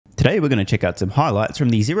Today we're going to check out some highlights from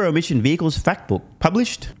the Zero Emission Vehicles Factbook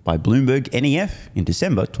published by Bloomberg NEF in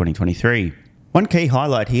December 2023. One key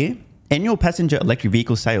highlight here, annual passenger electric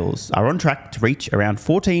vehicle sales are on track to reach around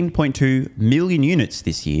 14.2 million units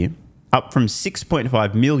this year, up from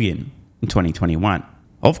 6.5 million in 2021.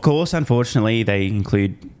 Of course, unfortunately, they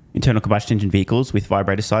include internal combustion engine vehicles with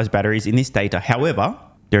vibrator-sized batteries in this data. However,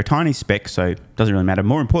 they're a tiny speck, so it doesn't really matter.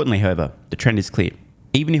 More importantly, however, the trend is clear.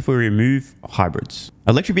 Even if we remove hybrids,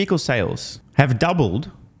 electric vehicle sales have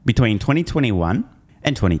doubled between 2021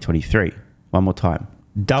 and 2023. One more time.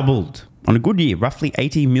 Doubled. On a good year, roughly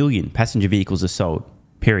 80 million passenger vehicles are sold,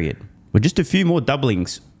 period. With just a few more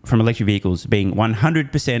doublings from electric vehicles being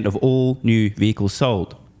 100% of all new vehicles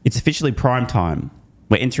sold. It's officially prime time.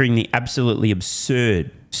 We're entering the absolutely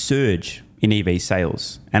absurd surge in EV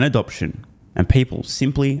sales and adoption, and people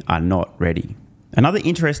simply are not ready. Another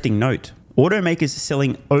interesting note, automakers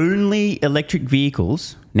selling only electric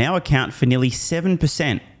vehicles now account for nearly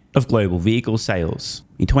 7% of global vehicle sales.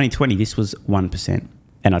 In 2020, this was 1%.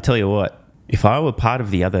 And I'll tell you what, if I were part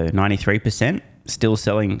of the other 93% still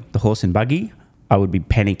selling the horse and buggy, I would be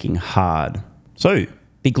panicking hard. So,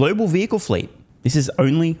 the global vehicle fleet, this is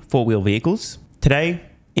only four-wheel vehicles. Today,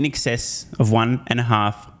 in excess of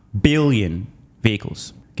 1.5 billion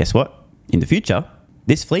vehicles. Guess what? In the future,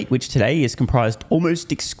 this fleet, which today is comprised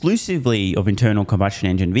almost exclusively of internal combustion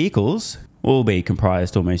engine vehicles, will be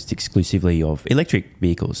comprised almost exclusively of electric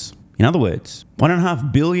vehicles. In other words,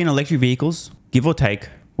 1.5 billion electric vehicles, give or take,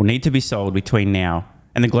 will need to be sold between now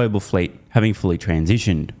and the global fleet having fully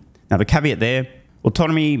transitioned. Now, the caveat there,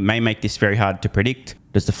 autonomy may make this very hard to predict.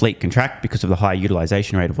 Does the fleet contract because of the high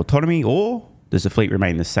utilization rate of autonomy, or does the fleet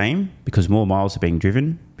remain the same because more miles are being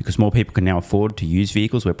driven, because more people can now afford to use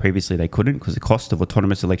vehicles where previously they couldn't because the cost of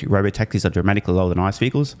autonomous electric robotaxis are dramatically lower than ICE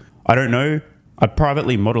vehicles? I don't know. I'd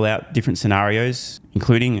privately model out different scenarios,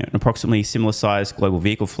 including an approximately similar sized global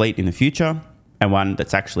vehicle fleet in the future, and one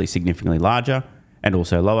that's actually significantly larger and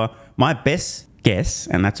also lower. My best guess,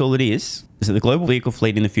 and that's all it is that the global vehicle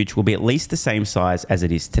fleet in the future will be at least the same size as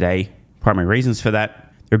it is today. Primary reasons for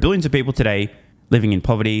that, there are billions of people today living in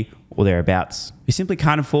poverty or thereabouts who simply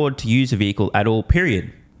can't afford to use a vehicle at all,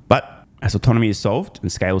 period. But as autonomy is solved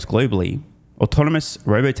and scales globally, autonomous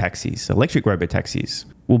robotaxis, electric robotaxis,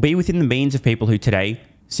 will be within the means of people who today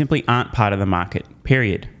simply aren't part of the market,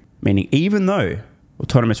 period. Meaning even though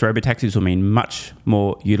autonomous robotaxis will mean much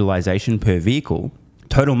more utilization per vehicle,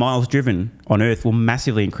 total miles driven on Earth will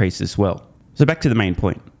massively increase as well. So back to the main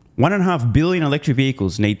point. 1.5 billion electric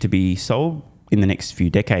vehicles need to be sold in the next few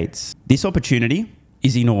decades. This opportunity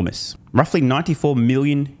is enormous. Roughly 94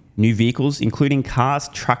 million new vehicles, including cars,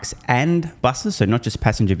 trucks, and buses, so not just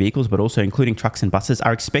passenger vehicles, but also including trucks and buses,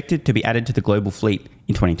 are expected to be added to the global fleet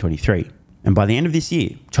in 2023. And by the end of this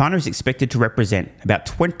year, China is expected to represent about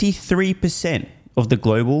 23% of the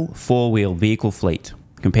global four-wheel vehicle fleet,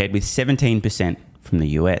 compared with 17% from the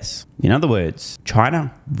US. In other words,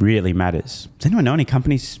 China really matters. Does anyone know any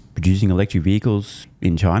companies producing electric vehicles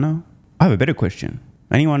in China? I have a better question.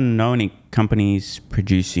 Anyone know any companies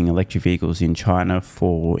producing electric vehicles in China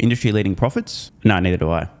for industry-leading profits? No, neither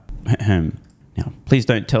do I. Now, please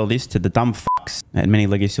don't tell this to the dumb fucks at many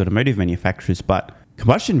legacy automotive manufacturers, but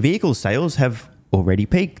combustion vehicle sales have already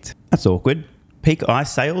peaked. That's awkward. Peak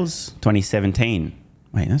ICE sales, 2017.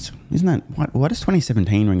 Wait, isn't that, why does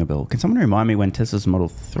 2017 ring a bell? Can someone remind me when Tesla's Model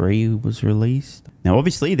 3 was released? Now,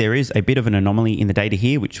 obviously, there is a bit of an anomaly in the data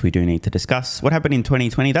here, which we do need to discuss. What happened in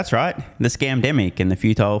 2020? That's right, the scamdemic and the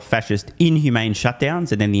futile, fascist, inhumane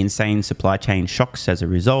shutdowns, and then the insane supply chain shocks as a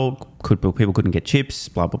result. People couldn't get chips,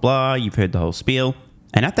 blah, blah, blah. You've heard the whole spiel.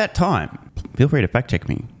 And at that time, feel free to fact check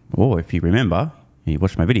me, or if you remember, you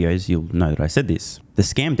watch my videos, you'll know that I said this. The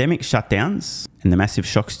scamdemic shutdowns and the massive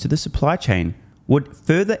shocks to the supply chain would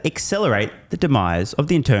further accelerate the demise of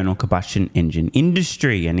the internal combustion engine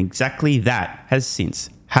industry, and exactly that has since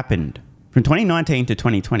happened. From 2019 to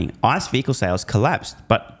 2020, ICE vehicle sales collapsed,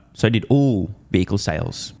 but so did all vehicle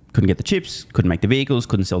sales. Couldn't get the chips, couldn't make the vehicles,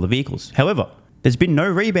 couldn't sell the vehicles. However, there's been no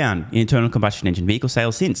rebound in internal combustion engine vehicle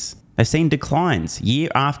sales since. They've seen declines year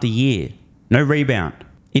after year. No rebound.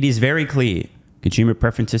 It is very clear consumer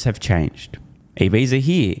preferences have changed. EVs are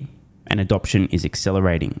here, and adoption is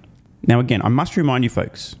accelerating. Now again, I must remind you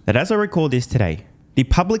folks that as I record this today, the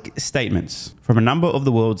public statements from a number of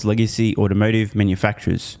the world's legacy automotive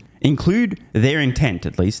manufacturers include their intent,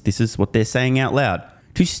 at least this is what they're saying out loud,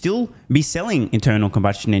 to still be selling internal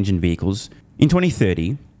combustion engine vehicles in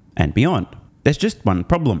 2030 and beyond. There's just one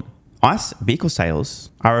problem. ICE vehicle sales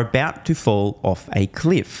are about to fall off a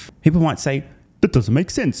cliff. People might say, that doesn't make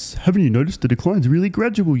sense. Haven't you noticed the decline's really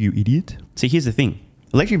gradual, you idiot? See, here's the thing.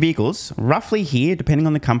 electric vehicles, roughly here, depending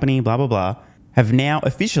on the company, blah, blah, blah, have now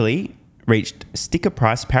officially reached sticker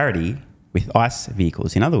price parity with ICE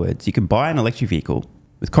vehicles. In other words, you can buy an electric vehicle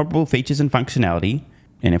with comparable features and functionality,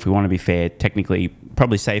 and if we want to be fair, technically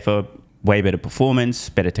probably safer, way better performance,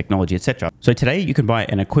 better technology, etc. So today you can buy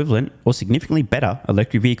an equivalent or significantly better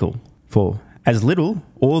electric vehicle for as little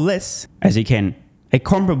or less as you can a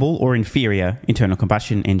comparable or inferior internal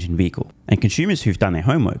combustion engine vehicle. And consumers who've done their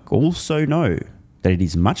homework also know that it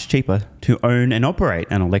is much cheaper to own and operate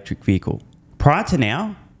an electric vehicle. Prior to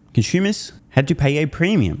now, consumers had to pay a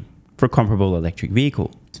premium for a comparable electric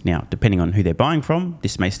vehicle. Now, depending on who they're buying from,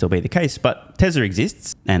 this may still be the case, but Tesla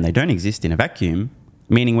exists and they don't exist in a vacuum,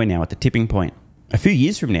 meaning we're now at the tipping point. A few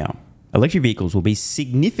years from now, electric vehicles will be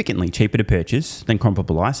significantly cheaper to purchase than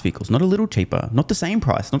comparable ICE vehicles. Not a little cheaper, not the same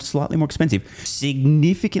price, not slightly more expensive,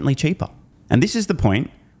 significantly cheaper. And this is the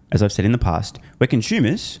point, as I've said in the past, where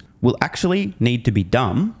consumers will actually need to be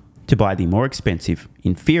dumb to buy the more expensive,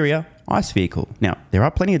 inferior ICE vehicle. Now, there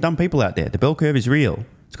are plenty of dumb people out there. The bell curve is real.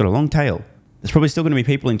 It's got a long tail. There's probably still going to be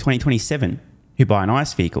people in 2027 who buy an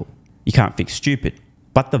ICE vehicle. You can't fix stupid.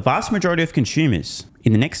 But the vast majority of consumers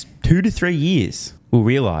in the next 2 to 3 years will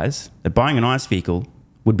realize that buying an ICE vehicle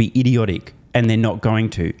would be idiotic, and they're not going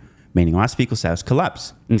to, meaning ICE vehicle sales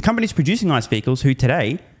collapse. And the companies producing ICE vehicles who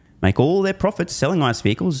today make all their profits selling ICE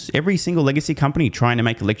vehicles, every single legacy company trying to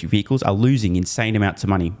make electric vehicles are losing insane amounts of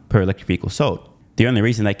money per electric vehicle sold. The only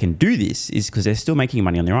reason they can do this is because they're still making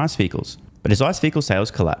money on their ICE vehicles. But as ICE vehicle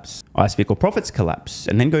sales collapse, ICE vehicle profits collapse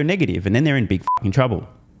and then go negative, and then they're in big fucking trouble.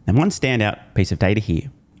 And one standout piece of data here.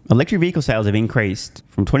 Electric vehicle sales have increased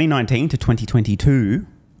from 2019 to 2022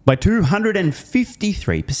 by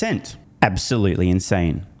 253%. Absolutely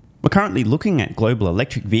insane. We're currently looking at global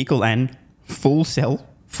electric vehicle and full cell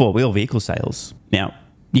four-wheel vehicle sales. Now,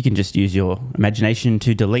 you can just use your imagination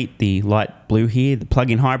to delete the light blue here, the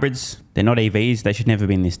plug-in hybrids. They're not EVs. They should never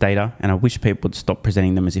be in this data. And I wish people would stop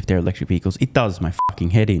presenting them as if they're electric vehicles. It does my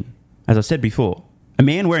fucking head in. As I've said before, a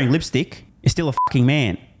man wearing lipstick is still a fucking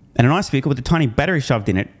man. And an ICE vehicle with a tiny battery shoved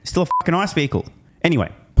in it is still a fucking ICE vehicle.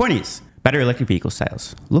 Anyway, point is, battery electric vehicle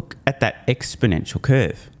sales. Look at that exponential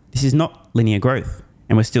curve. This is not linear growth,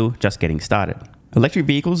 and we're still just getting started. Electric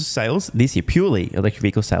vehicles sales this year, purely electric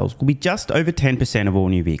vehicle sales, will be just over 10% of all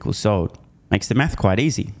new vehicles sold. Makes the math quite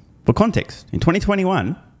easy. For context, in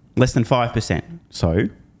 2021, less than 5%. So,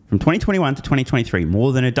 from 2021 to 2023,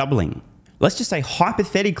 more than a doubling. Let's just say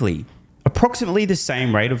hypothetically, approximately the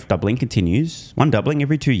same rate of doubling continues, one doubling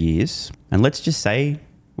every 2 years, and let's just say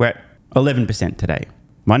we're at 11% today.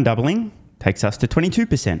 One doubling takes us to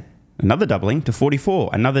 22%, another doubling to 44%,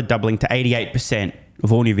 another doubling to 88%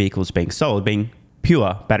 of all new vehicles being sold being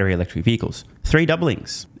pure battery electric vehicles. 3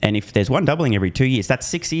 doublings. And if there's one doubling every 2 years, that's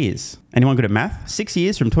 6 years. Anyone good at math? 6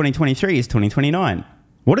 years from 2023 is 2029.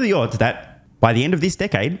 What are the odds that by the end of this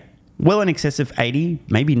decade, well in excess of 80,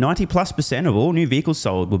 maybe 90+% of all new vehicles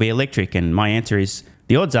sold will be electric? And my answer is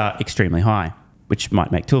the odds are extremely high, which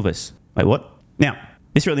might make two of us. Wait, what? Now,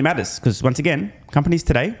 this really matters because once again, companies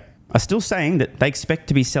today are still saying that they expect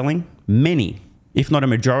to be selling many, if not a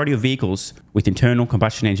majority of vehicles with internal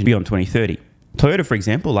combustion engine beyond 2030. Toyota, for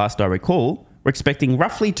example, last I recall, were expecting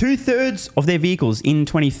roughly 2/3 of their vehicles in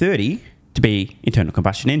 2030 to be internal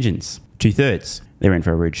combustion engines. 2/3. They're in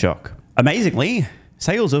for a rude shock. Amazingly,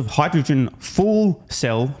 sales of hydrogen full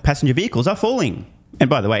cell passenger vehicles are falling. And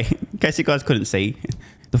by the way, in case you guys couldn't see,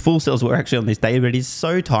 the full cells were actually on this data, but it is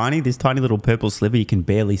so tiny, this tiny little purple sliver, you can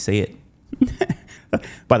barely see it.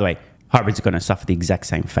 By the way, hybrids are going to suffer the exact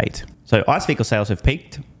same fate. So ICE vehicle sales have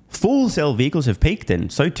peaked, full cell vehicles have peaked, and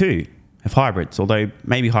so too have hybrids, although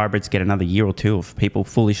maybe hybrids get another year or two of people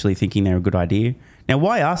foolishly thinking they're a good idea. Now,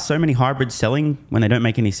 why are so many hybrids selling when they don't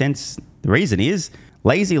make any sense? The reason is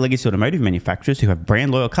lazy legacy automotive manufacturers who have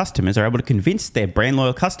brand loyal customers are able to convince their brand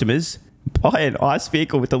loyal customers, buy an ICE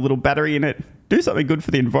vehicle with a little battery in it, do something good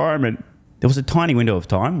for the environment. There was a tiny window of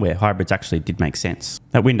time where hybrids actually did make sense.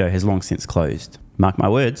 That window has long since closed. Mark my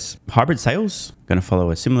words, hybrid sales are going to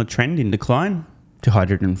follow a similar trend in decline to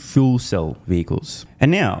hydrogen fuel cell vehicles.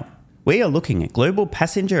 And now, we are looking at global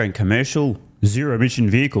passenger and commercial zero-emission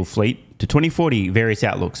vehicle fleet to 2040 various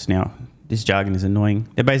outlooks. Now, this jargon is annoying.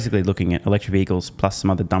 They're basically looking at electric vehicles plus some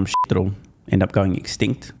other dumb shit that'll end up going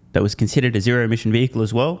extinct that was considered a zero-emission vehicle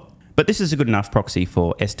as well. But this is a good enough proxy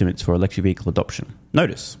for estimates for electric vehicle adoption.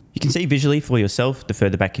 Notice, you can see visually for yourself the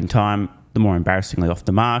further back in time, the more embarrassingly off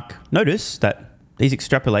the mark. Notice that these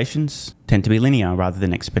extrapolations tend to be linear rather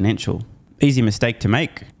than exponential. Easy mistake to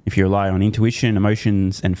make if you rely on intuition,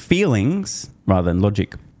 emotions, and feelings rather than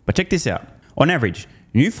logic. But check this out. On average,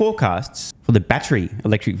 new forecasts for the battery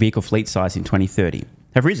electric vehicle fleet size in 2030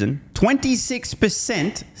 have risen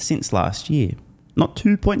 26% since last year. Not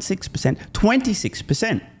 2.6%,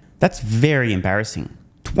 26%. That's very embarrassing.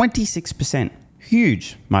 26%.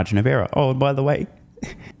 Huge margin of error. Oh, and by the way,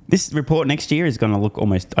 this report next year is going to look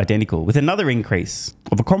almost identical with another increase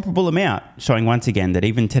of a comparable amount, showing once again that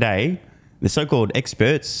even today, the so-called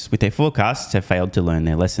experts with their forecasts have failed to learn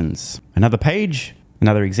their lessons. Another page,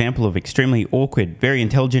 another example of extremely awkward, very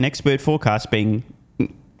intelligent expert forecast being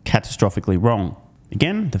catastrophically wrong.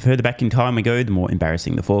 Again, the further back in time we go, the more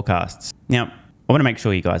embarrassing the forecasts. Now, I want to make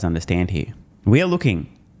sure you guys understand here. We are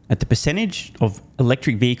looking at the percentage of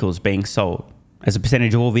electric vehicles being sold as a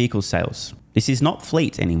percentage of all vehicle sales. This is not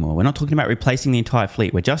fleet anymore. We're not talking about replacing the entire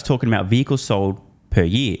fleet. We're just talking about vehicles sold per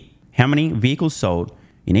year. How many vehicles sold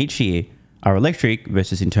in each year are electric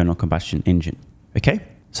versus internal combustion engine? Okay?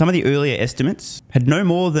 Some of the earlier estimates had no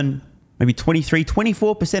more than maybe 23,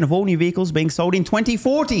 24% of all new vehicles being sold in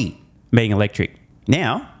 2040 being electric.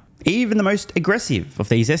 Now, even the most aggressive of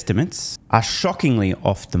these estimates are shockingly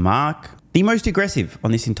off the mark. The most aggressive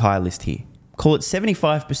on this entire list here. Call it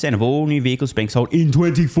 75% of all new vehicles being sold in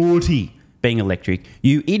 2040 being electric.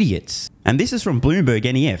 You idiots. And this is from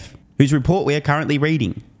Bloomberg NEF, whose report we are currently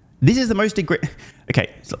reading. This is the most aggressive.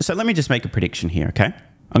 Okay, so let me just make a prediction here, okay?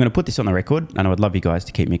 I'm going to put this on the record, and I would love you guys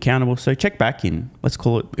to keep me accountable. So check back in, let's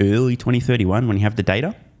call it early 2031 when you have the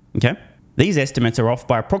data, okay? These estimates are off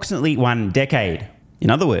by approximately 1 decade. In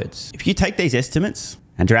other words, if you take these estimates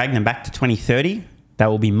and drag them back to 2030, they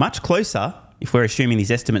will be much closer, if we're assuming these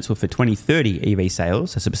estimates were for 2030 EV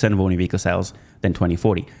sales as a percent of all new vehicle sales, than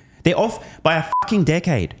 2040. They're off by a fucking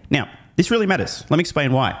decade. Now, this really matters. Let me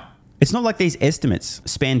explain why. It's not like these estimates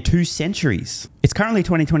span 2 centuries. It's currently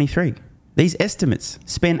 2023. These estimates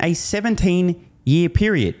span a 17-year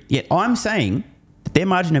period. Yet I'm saying that their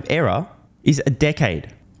margin of error is a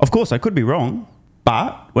decade. Of course, I could be wrong,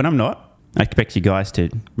 but when I'm not, I expect you guys to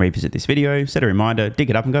revisit this video, set a reminder, dig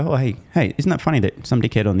it up and go, oh, hey, isn't that funny that some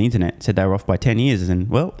dickhead on the internet said they were off by 10 years? And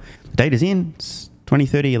well, the data's in.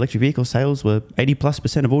 2030 electric vehicle sales were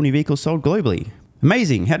 80+% of all new vehicles sold globally.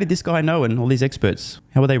 Amazing. How did this guy know and all these experts?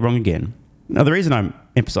 How were they wrong again? Now, the reason I'm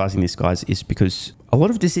emphasizing this, guys, is because a lot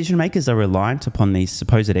of decision makers are reliant upon these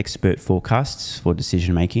supposed expert forecasts for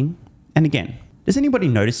decision making. And again, does anybody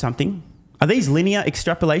notice something? Are these linear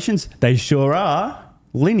extrapolations? They sure are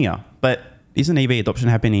linear. But isn't EV adoption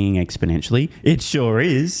happening exponentially? It sure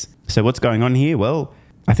is. So what's going on here? Well,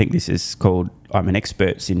 I think this is called I'm an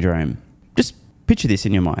expert syndrome. Just picture this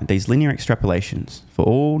in your mind. These linear extrapolations for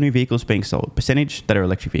all new vehicles being sold, percentage that are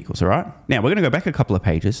electric vehicles, all right? Now, we're going to go back a couple of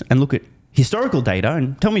pages and look at historical data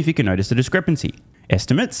and tell me if you can notice the discrepancy.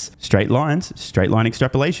 Estimates, straight lines, straight line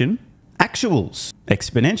extrapolation, actuals,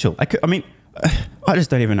 exponential. I just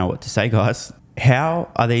don't even know what to say, guys. How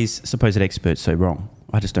are these supposed experts so wrong?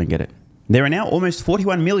 I just don't get it. There are now almost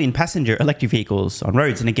 41 million passenger electric vehicles on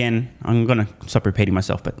roads. And again, I'm going to stop repeating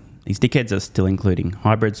myself, but these dickheads are still including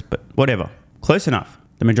hybrids, but whatever. Close enough.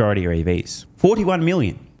 The majority are EVs. 41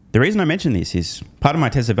 million. The reason I mention this is part of my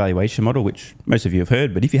Tesla valuation model, which most of you have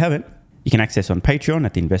heard, but if you haven't, you can access on Patreon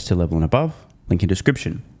at the investor level and above. Link in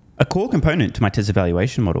description. A core component to my Tesla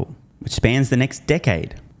valuation model, which spans the next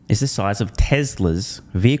decade, is the size of Tesla's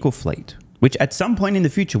vehicle fleet, which at some point in the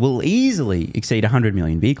future will easily exceed 100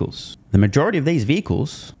 million vehicles. The majority of these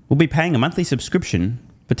vehicles will be paying a monthly subscription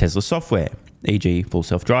for Tesla software, e.g. full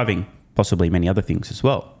self-driving, possibly many other things as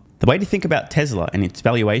well. The way to think about Tesla and its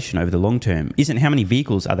valuation over the long term isn't how many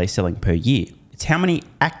vehicles are they selling per year. It's how many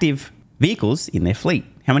active vehicles in their fleet,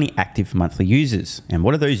 how many active monthly users, and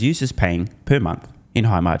what are those users paying per month in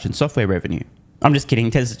high margin software revenue. I'm just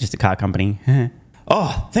kidding, Tesla's just a car company.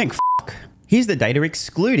 Oh, thank f***. Here's the data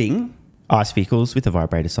excluding ICE vehicles with a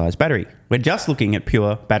vibrator-sized battery. We're just looking at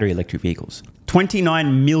pure battery electric vehicles.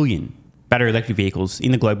 29 million battery electric vehicles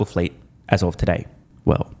in the global fleet as of today.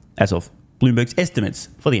 Well, as of Bloomberg's estimates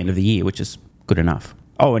for the end of the year, which is good enough.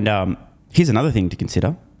 Oh, and here's another thing to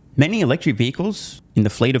consider. Many electric vehicles in the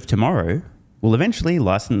fleet of tomorrow will eventually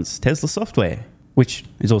license Tesla software, which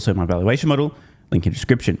is also my valuation model, link in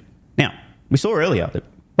description. Now, we saw earlier that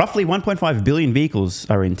roughly 1.5 billion vehicles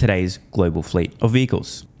are in today's global fleet of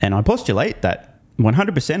vehicles. And I postulate that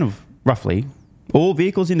 100% of roughly all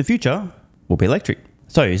vehicles in the future will be electric.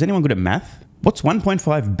 So is anyone good at math? What's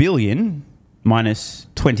 1.5 billion minus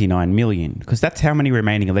 29 million? Because that's how many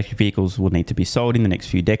remaining electric vehicles will need to be sold in the next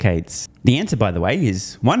few decades. The answer, by the way,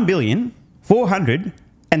 is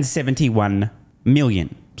 1,471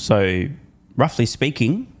 million. So roughly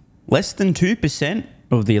speaking, less than 2%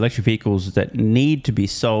 of the electric vehicles that need to be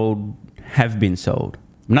sold have been sold.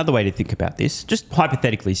 Another way to think about this, just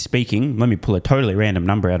hypothetically speaking, let me pull a totally random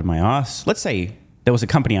number out of my ass. Let's say there was a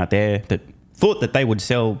company out there that thought that they would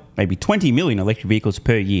sell maybe 20 million electric vehicles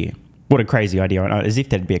per year. What a crazy idea, as if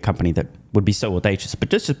there'd be a company that would be so audacious. But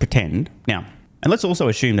just to pretend, now, and let's also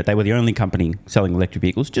assume that they were the only company selling electric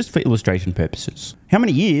vehicles, just for illustration purposes. How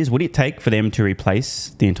many years would it take for them to replace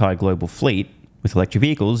the entire global fleet with electric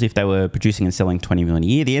vehicles if they were producing and selling 20 million a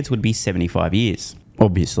year? The answer would be 75 years.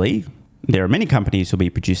 Obviously, there are many companies who will be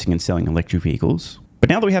producing and selling electric vehicles. But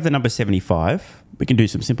now that we have the number 75, we can do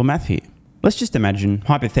some simple math here. Let's just imagine,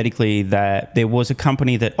 hypothetically, that there was a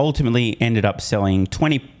company that ultimately ended up selling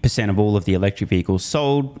 20% of all of the electric vehicles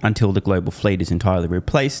sold until the global fleet is entirely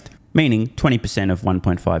replaced, meaning 20% of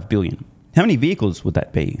 1.5 billion. How many vehicles would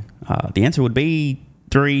that be? The answer would be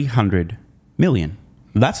 300 million.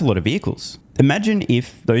 That's a lot of vehicles. Imagine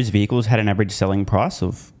if those vehicles had an average selling price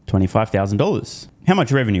of $25,000. How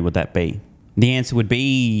much revenue would that be? The answer would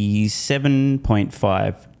be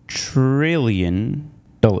 $7.5 trillion.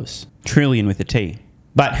 Trillion with a T.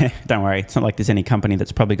 But don't worry, it's not like there's any company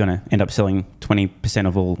that's probably going to end up selling 20%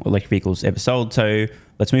 of all electric vehicles ever sold. So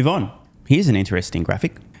let's move on. Here's an interesting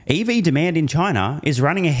graphic. EV demand in China is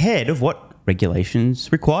running ahead of what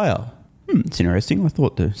regulations require. It's interesting. I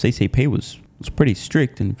thought the CCP was pretty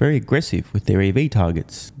strict and very aggressive with their EV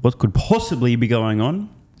targets. What could possibly be going on?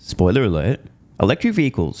 Spoiler alert. Electric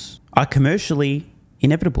vehicles are commercially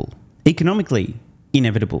inevitable, economically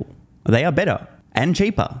inevitable. They are better and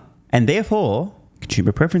cheaper, and therefore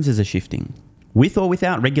consumer preferences are shifting. With or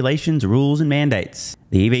without regulations, rules and mandates,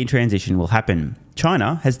 the EV transition will happen.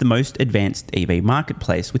 China has the most advanced EV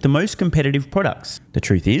marketplace with the most competitive products. The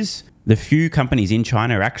truth is, the few companies in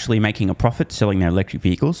China are actually making a profit selling their electric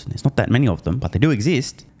vehicles. There's not that many of them, but they do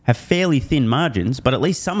exist, have fairly thin margins, but at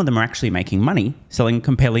least some of them are actually making money selling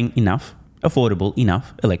compelling enough, affordable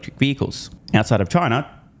enough electric vehicles. Outside of China,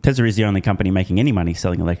 Tesla is the only company making any money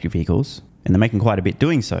selling electric vehicles, and they're making quite a bit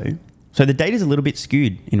doing so. So the data is a little bit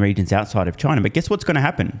skewed in regions outside of China, but guess what's going to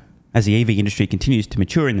happen as the EV industry continues to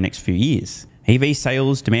mature in the next few years? EV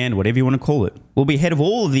sales, demand, whatever you want to call it, will be ahead of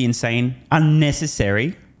all of the insane,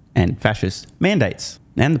 unnecessary, and fascist mandates.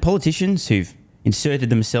 And the politicians who've inserted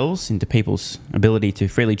themselves into people's ability to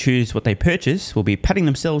freely choose what they purchase will be patting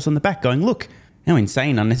themselves on the back going, look, our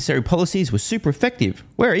insane, unnecessary policies were super effective.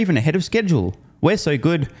 We're even ahead of schedule. We're so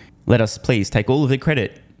good. Let us please take all of the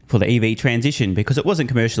credit for the EV transition because it wasn't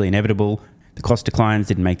commercially inevitable. The cost declines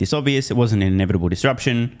didn't make this obvious. It wasn't an inevitable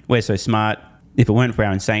disruption. We're so smart. If it weren't for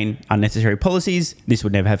our insane, unnecessary policies, this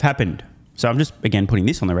would never have happened. So I'm just, again, putting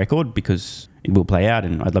this on the record because it will play out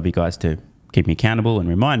and I'd love you guys to keep me accountable and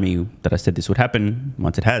remind me that I said this would happen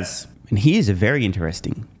once it has. And here's a very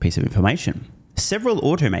interesting piece of information. Several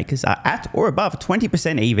automakers are at or above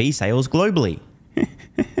 20% EV sales globally.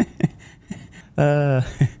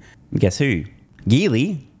 Guess who?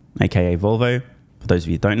 Geely, aka Volvo. For those of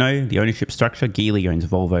you who don't know, the ownership structure, Geely owns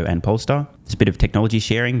Volvo and Polestar. There's a bit of technology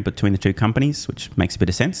sharing between the two companies, which makes a bit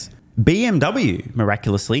of sense. BMW,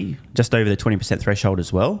 miraculously, just over the 20% threshold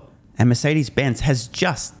as well. And Mercedes-Benz has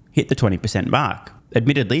just hit the 20% mark.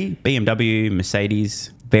 Admittedly, BMW,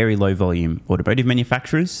 Mercedes, very low volume automotive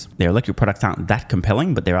manufacturers. Their electric products aren't that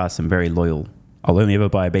compelling, but there are some very loyal, I'll only ever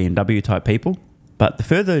buy a BMW type people. But the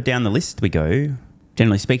further down the list we go,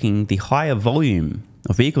 generally speaking, the higher volume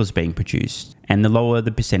of vehicles being produced and the lower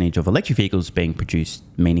the percentage of electric vehicles being produced,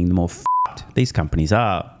 meaning the more f***ed these companies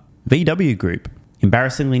are. VW Group,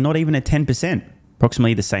 embarrassingly not even at 10%,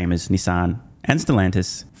 approximately the same as Nissan and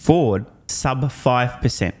Stellantis. Ford, sub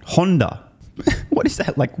 5%. Honda, what is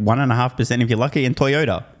that, like 1.5% if you're lucky, and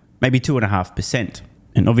Toyota, maybe 2.5%.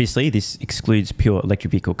 And obviously this excludes pure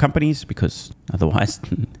electric vehicle companies because otherwise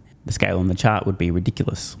the scale on the chart would be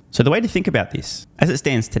ridiculous. So the way to think about this, as it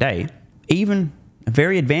stands today, even a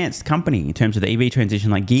very advanced company in terms of the EV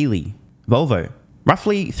transition like Geely, Volvo,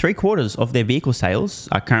 roughly 3/4 of their vehicle sales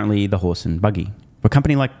are currently the horse and buggy. For a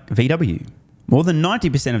company like VW, more than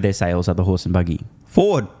 90% of their sales are the horse and buggy.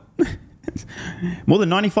 Ford, more than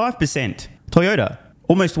 95%. Toyota,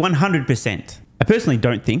 almost 100%. I personally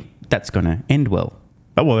don't think that's going to end well.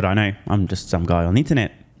 But what would I know? I'm just some guy on the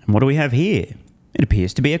internet. And what do we have here? It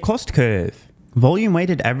appears to be a cost curve. Volume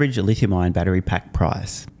weighted average lithium-ion battery pack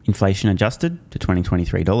price. Inflation adjusted to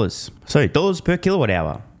 $2023. So dollars per kilowatt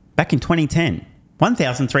hour. Back in 2010,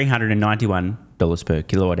 $1,391 per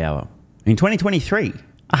kilowatt hour. In 2023,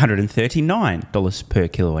 $139 per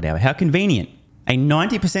kilowatt hour. How convenient. A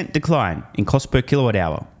 90% decline in cost per kilowatt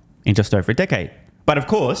hour in just over a decade. But of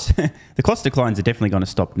course, the cost declines are definitely going to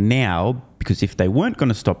stop now, because if they weren't going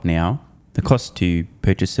to stop now, the cost to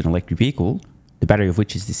purchase an electric vehicle, the battery of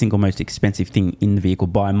which is the single most expensive thing in the vehicle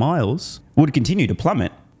by miles, would continue to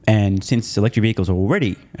plummet. And since electric vehicles are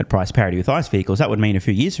already at price parity with ICE vehicles, that would mean a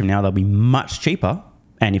few years from now they'll be much cheaper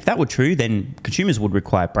And if that were true, then consumers would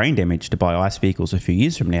require brain damage to buy ICE vehicles a few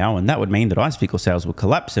years from now, and that would mean that ICE vehicle sales would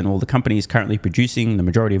collapse, and all the companies currently producing the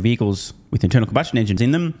majority of vehicles with internal combustion engines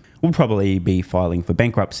in them will probably be filing for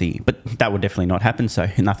bankruptcy. But that would definitely not happen, so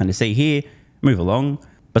nothing to see here. Move along.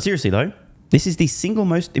 But seriously though, this is the single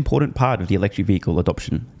most important part of the electric vehicle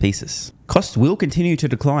adoption thesis. Costs will continue to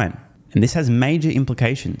decline, and this has major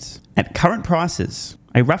implications. At current prices,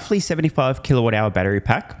 a roughly 75 kilowatt hour battery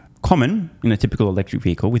pack, common in a typical electric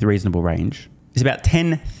vehicle with reasonable range, is about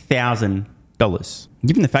 $10,000.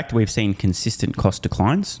 Given the fact that we've seen consistent cost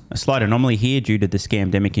declines, a slight anomaly here due to the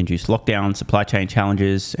scamdemic-induced lockdown, supply chain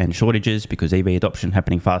challenges and shortages because EV adoption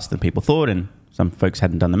happening faster than people thought and some folks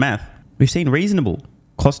hadn't done the math, we've seen reasonable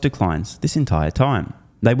cost declines this entire time.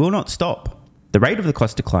 They will not stop. The rate of the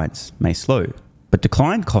cost declines may slow, but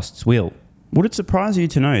decline costs will. Would it surprise you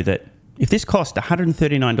to know that if this cost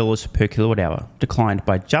 $139 per kilowatt hour declined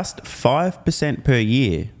by just 5% per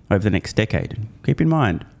year over the next decade, keep in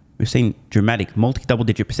mind, we've seen dramatic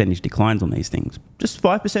multi-double-digit percentage declines on these things, just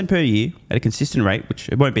 5% per year at a consistent rate, which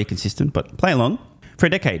it won't be consistent, but play along, for a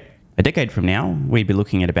decade. A decade from now, we'd be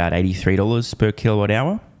looking at about $83 per kilowatt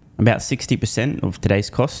hour, about 60% of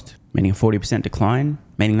today's cost, meaning a 40% decline,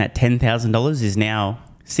 meaning that $10,000 is now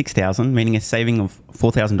 $6,000, meaning a saving of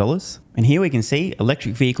 $4,000. And here we can see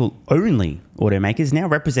electric vehicle only automakers now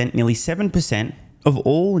represent nearly 7% of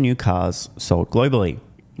all new cars sold globally.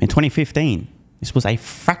 In 2015, this was a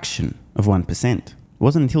fraction of 1%. It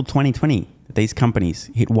wasn't until 2020 that these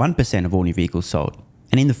companies hit 1% of all new vehicles sold.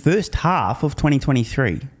 And in the first half of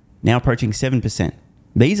 2023, now approaching 7%.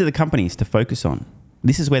 These are the companies to focus on.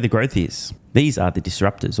 This is where the growth is. These are the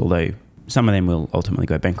disruptors, although some of them will ultimately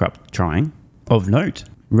go bankrupt trying. Of note,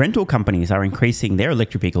 rental companies are increasing their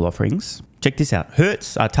electric vehicle offerings. Check this out.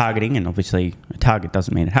 Hertz are targeting, and obviously a target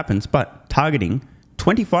doesn't mean it happens, but targeting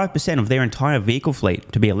 25% of their entire vehicle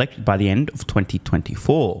fleet to be electric by the end of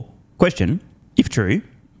 2024. Question, if true,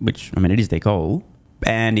 which, I mean, it is their goal,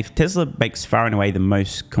 and if Tesla makes far and away the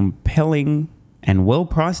most compelling and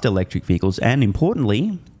well-priced electric vehicles, and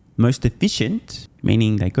importantly, most efficient,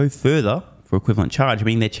 meaning they go further for equivalent charge,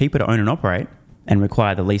 meaning they're cheaper to own and operate and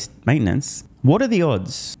require the least maintenance, what are the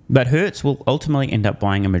odds that Hertz will ultimately end up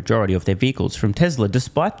buying a majority of their vehicles from Tesla,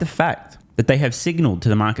 despite the fact that they have signaled to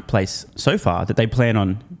the marketplace so far that they plan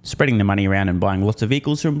on spreading the money around and buying lots of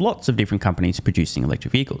vehicles from lots of different companies producing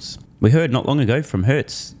electric vehicles? We heard not long ago from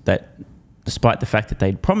Hertz that despite the fact that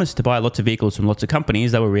they'd promised to buy lots of vehicles from lots of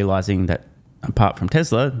companies, they were realizing that apart from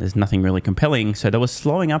Tesla, there's nothing really compelling. So they were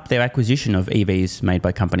slowing up their acquisition of EVs made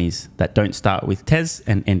by companies that don't start with Tes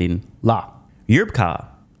and end in La. Europcar,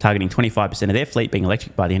 targeting 25% of their fleet being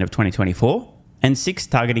electric by the end of 2024, and Sixt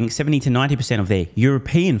targeting 70 to 90% of their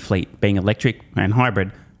European fleet being electric and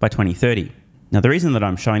hybrid by 2030. Now, the reason that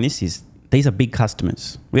I'm showing this is these are big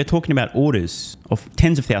customers. We are talking about orders of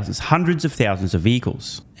tens of thousands, hundreds of thousands of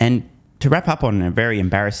vehicles. And to wrap up on a very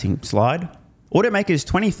embarrassing slide, automakers'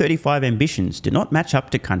 2035 ambitions do not match up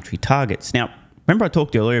to country targets. Now, remember I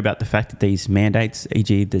talked earlier about the fact that these mandates,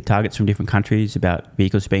 e.g. the targets from different countries about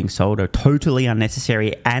vehicles being sold, are totally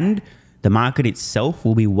unnecessary, and the market itself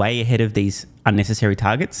will be way ahead of these unnecessary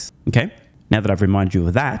targets. Okay, now that I've reminded you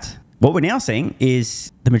of that, what we're now seeing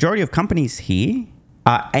is the majority of companies here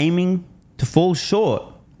are aiming to fall short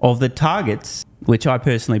of the targets, which I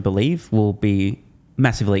personally believe will be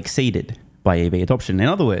massively exceeded by EV adoption. In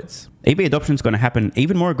other words, EV adoption is going to happen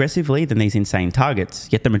even more aggressively than these insane targets,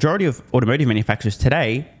 yet the majority of automotive manufacturers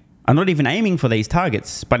today are not even aiming for these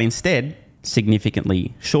targets, but instead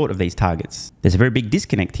significantly short of these targets. There's a very big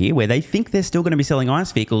disconnect here where they think they're still going to be selling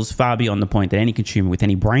ICE vehicles far beyond the point that any consumer with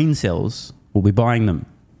any brain cells will be buying them.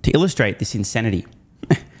 To illustrate this insanity,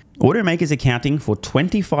 automakers accounting for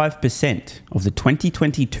 25% of the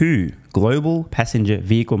 2022 global passenger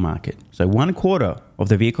vehicle market, so 1/4 of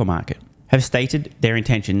the vehicle market, have stated their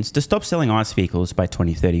intentions to stop selling ICE vehicles by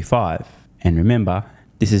 2035. And remember,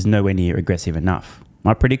 this is nowhere near aggressive enough.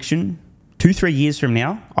 My prediction, 2-3 years from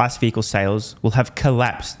now, ICE vehicle sales will have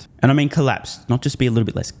collapsed. And I mean collapsed, not just be a little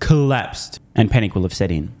bit less, collapsed, and panic will have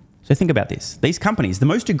set in. So think about this. These companies, the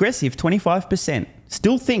most aggressive 25%,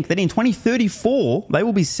 still think that in 2034, they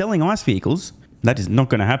will be selling ICE vehicles. That is not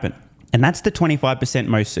going to happen. And that's the 25%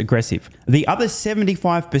 most aggressive. The other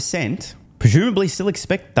 75% presumably still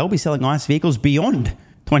expect they'll be selling ICE vehicles beyond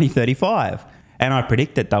 2035. And I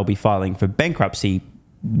predict that they'll be filing for bankruptcy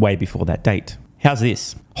way before that date. How's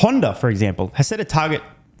this? Honda, for example, has set a target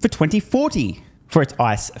for 2040 for its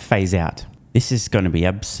ICE phase out. This is going to be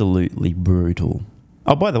absolutely brutal.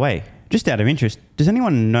 Oh, by the way, just out of interest, does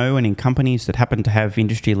anyone know any companies that happen to have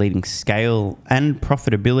industry-leading scale and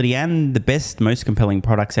profitability and the best, most compelling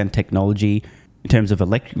products and technology in terms of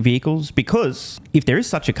electric vehicles, because if there is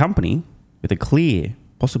such a company with a clear,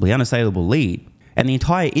 possibly unassailable lead, and the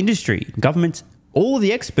entire industry, governments, all of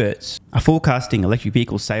the experts are forecasting electric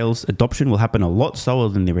vehicle sales adoption will happen a lot slower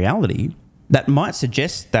than the reality, that might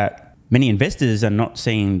suggest that many investors are not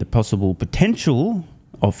seeing the possible potential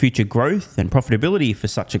of future growth and profitability for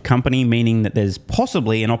such a company, meaning that there's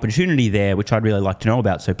possibly an opportunity there, which I'd really like to know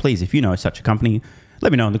about. So please, if you know such a company,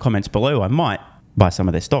 let me know in the comments below. I might buy some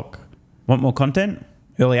of their stock. Want more content?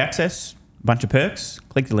 Early access? Bunch of perks?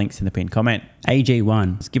 Click the links in the pinned comment.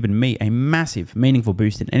 AG1 has given me a massive, meaningful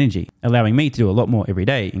boost in energy, allowing me to do a lot more every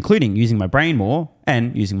day, including using my brain more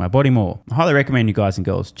and using my body more. I highly recommend you guys and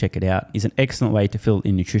girls check it out. It's an excellent way to fill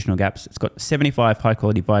in nutritional gaps. It's got 75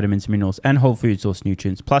 high-quality vitamins, minerals, and whole food source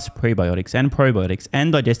nutrients, plus prebiotics and probiotics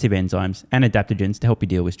and digestive enzymes and adaptogens to help you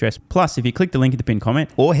deal with stress. Plus, if you click the link in the pinned comment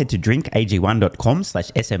or head to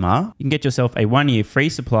drinkag1.com/SMR, you can get yourself a 1-year free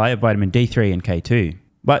supply of vitamin D3 and K2.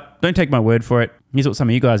 But don't take my word for it. Here's what some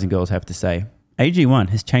of you guys and girls have to say. AG1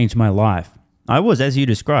 has changed my life. I was, as you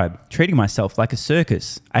described, treating myself like a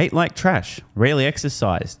circus, ate like trash, rarely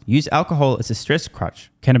exercised, used alcohol as a stress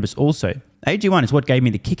crutch, cannabis also. AG1 is what gave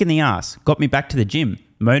me the kick in the ass, got me back to the gym,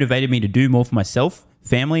 motivated me to do more for myself,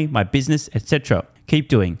 family, my business, etc. Keep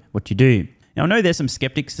doing what you do. Now, I know there's some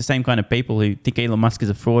skeptics, the same kind of people who think Elon Musk is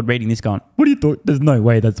a fraud, reading this going, what do you thought? There's no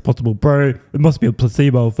way that's possible, bro. It must be a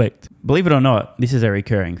placebo effect. Believe it or not, this is a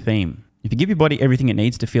recurring theme. If you give your body everything it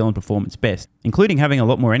needs to feel and perform its best, including having a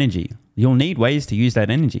lot more energy, you'll need ways to use that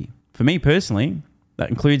energy. For me personally, that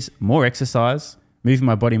includes more exercise, moving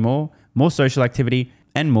my body more social activity,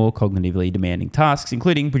 and more cognitively demanding tasks,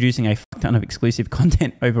 including producing a ton of exclusive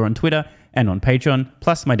content over on Twitter and on Patreon,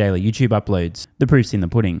 plus my daily YouTube uploads. The proof's in the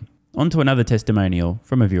pudding. On to another testimonial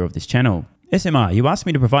from a viewer of this channel. SMR, you asked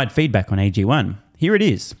me to provide feedback on AG1. Here it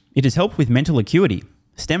is. It has helped with mental acuity,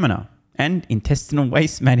 stamina, and intestinal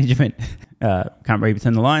waste management. Can't read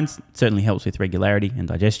between the lines. It certainly helps with regularity and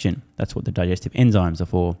digestion. That's what the digestive enzymes are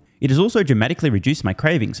for. It has also dramatically reduced my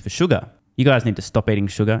cravings for sugar. You guys need to stop eating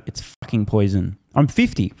sugar. It's fucking poison. I'm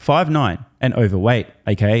 50, 5'9", and overweight,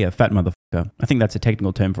 aka a fat motherfucker. I think that's a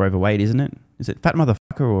technical term for overweight, isn't it? Is it fat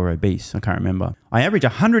motherfucker or obese? I can't remember. I average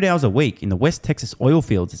 100 hours a week in the West Texas oil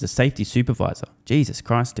fields as a safety supervisor. Jesus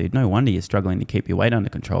Christ, dude. No wonder you're struggling to keep your weight under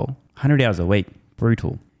control. 100 hours a week.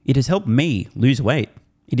 Brutal. It has helped me lose weight.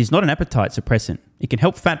 It is not an appetite suppressant. It can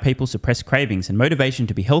help fat people suppress cravings, and motivation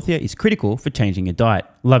to be healthier is critical for changing your diet.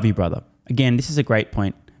 Love you, brother. Again, this is a great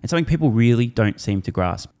point and something people really don't seem to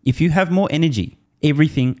grasp. If you have more energy,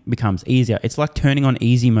 everything becomes easier. It's like turning on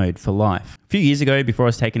easy mode for life. A few years ago, before I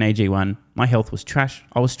was taking AG1, my health was trash.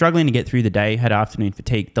 I was struggling to get through the day, had afternoon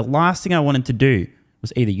fatigue. The last thing I wanted to do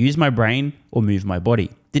was either use my brain or move my body.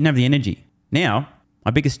 Didn't have the energy. Now,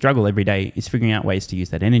 my biggest struggle every day is figuring out ways to use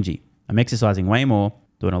that energy. I'm exercising way more,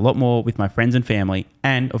 doing a lot more with my friends and family,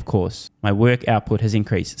 and of course, my work output has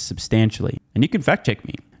increased substantially. And you can fact check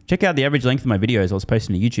me. Check out the average length of my videos I was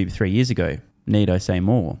posting to YouTube 3 years ago. Need I say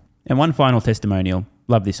more? And one final testimonial.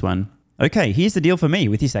 Love this one. Okay, here's the deal for me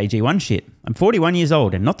with this AG1 shit. I'm 41 years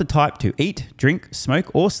old and not the type to eat, drink,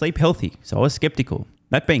 smoke, or sleep healthy, so I was skeptical.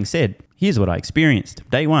 That being said, here's what I experienced.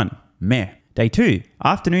 Day 1, meh. Day 2,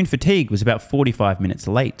 afternoon fatigue was about 45 minutes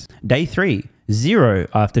late. Day 3, 0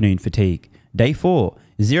 afternoon fatigue. Day 4,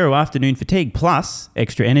 0 afternoon fatigue plus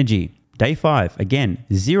extra energy. Day 5, again,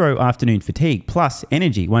 0 afternoon fatigue plus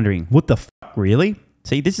energy, wondering, what the fuck, really?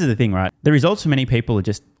 See, this is the thing, right? The results for many people are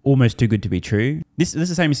just almost too good to be true. This is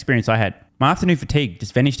the same experience I had. My afternoon fatigue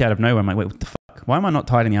just vanished out of nowhere. I'm like, wait, what the fuck? Why am I not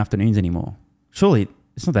tired in the afternoons anymore? Surely,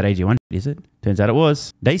 it's not that AG1, is it? Turns out it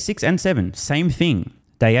was. Day 6 and 7, same thing.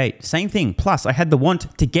 Day 8, same thing. Plus, I had the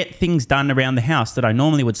want to get things done around the house that I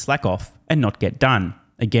normally would slack off and not get done.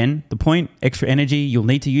 Again, the point, extra energy, you'll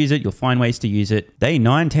need to use it, you'll find ways to use it. Day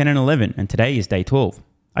 9, 10, and 11, and today is day 12.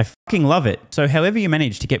 I fucking love it. So however you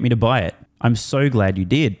managed to get me to buy it, I'm so glad you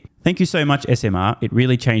did. Thank you so much, SMR. It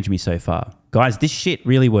really changed me so far. Guys, this shit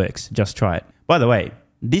really works. Just try it. By the way,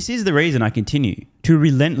 this is the reason I continue to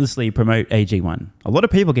relentlessly promote AG1. A lot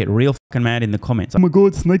of people get real fucking mad in the comments. Oh my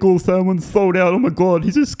God, snake oil salmon sold out. Oh my God,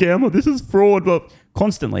 he's a scammer. This is fraud. But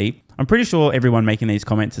constantly, I'm pretty sure everyone making these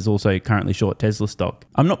comments is also currently short Tesla stock.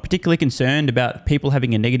 I'm not particularly concerned about people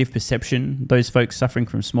having a negative perception, those folks suffering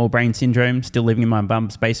from small brain syndrome, still living in my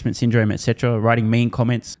bum's basement syndrome, etc., writing mean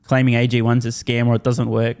comments, claiming AG1's a scam or it doesn't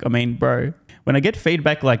work. I mean, bro, when I get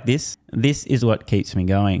feedback like this is what keeps me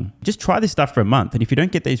going. Just try this stuff for a month, and if you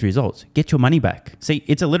don't get these results, get your money back. See,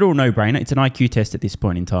 it's a literal no-brainer. It's an IQ test at this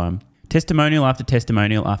point in time. Testimonial after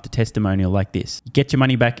testimonial after testimonial like this. Get your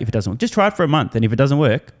money back if it doesn't work. Just try it for a month, and if it doesn't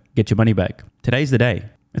work, get your money back. Today's the day.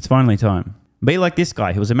 It's finally time. Be like this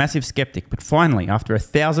guy who was a massive skeptic, but finally, after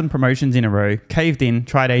 1,000 promotions in a row, caved in,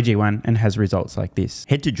 tried AG1, and has results like this.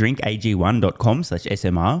 Head to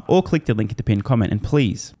drinkag1.com/SMR or click the link at the pinned comment and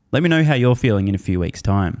please let me know how you're feeling in a few weeks'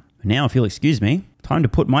 time. Now, if you'll excuse me, time to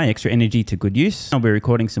put my extra energy to good use. I'll be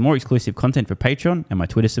recording some more exclusive content for Patreon and my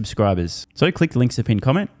Twitter subscribers. So click the links at the pinned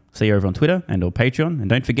comment, see you over on Twitter and or Patreon, and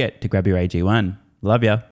don't forget to grab your AG1. Love ya.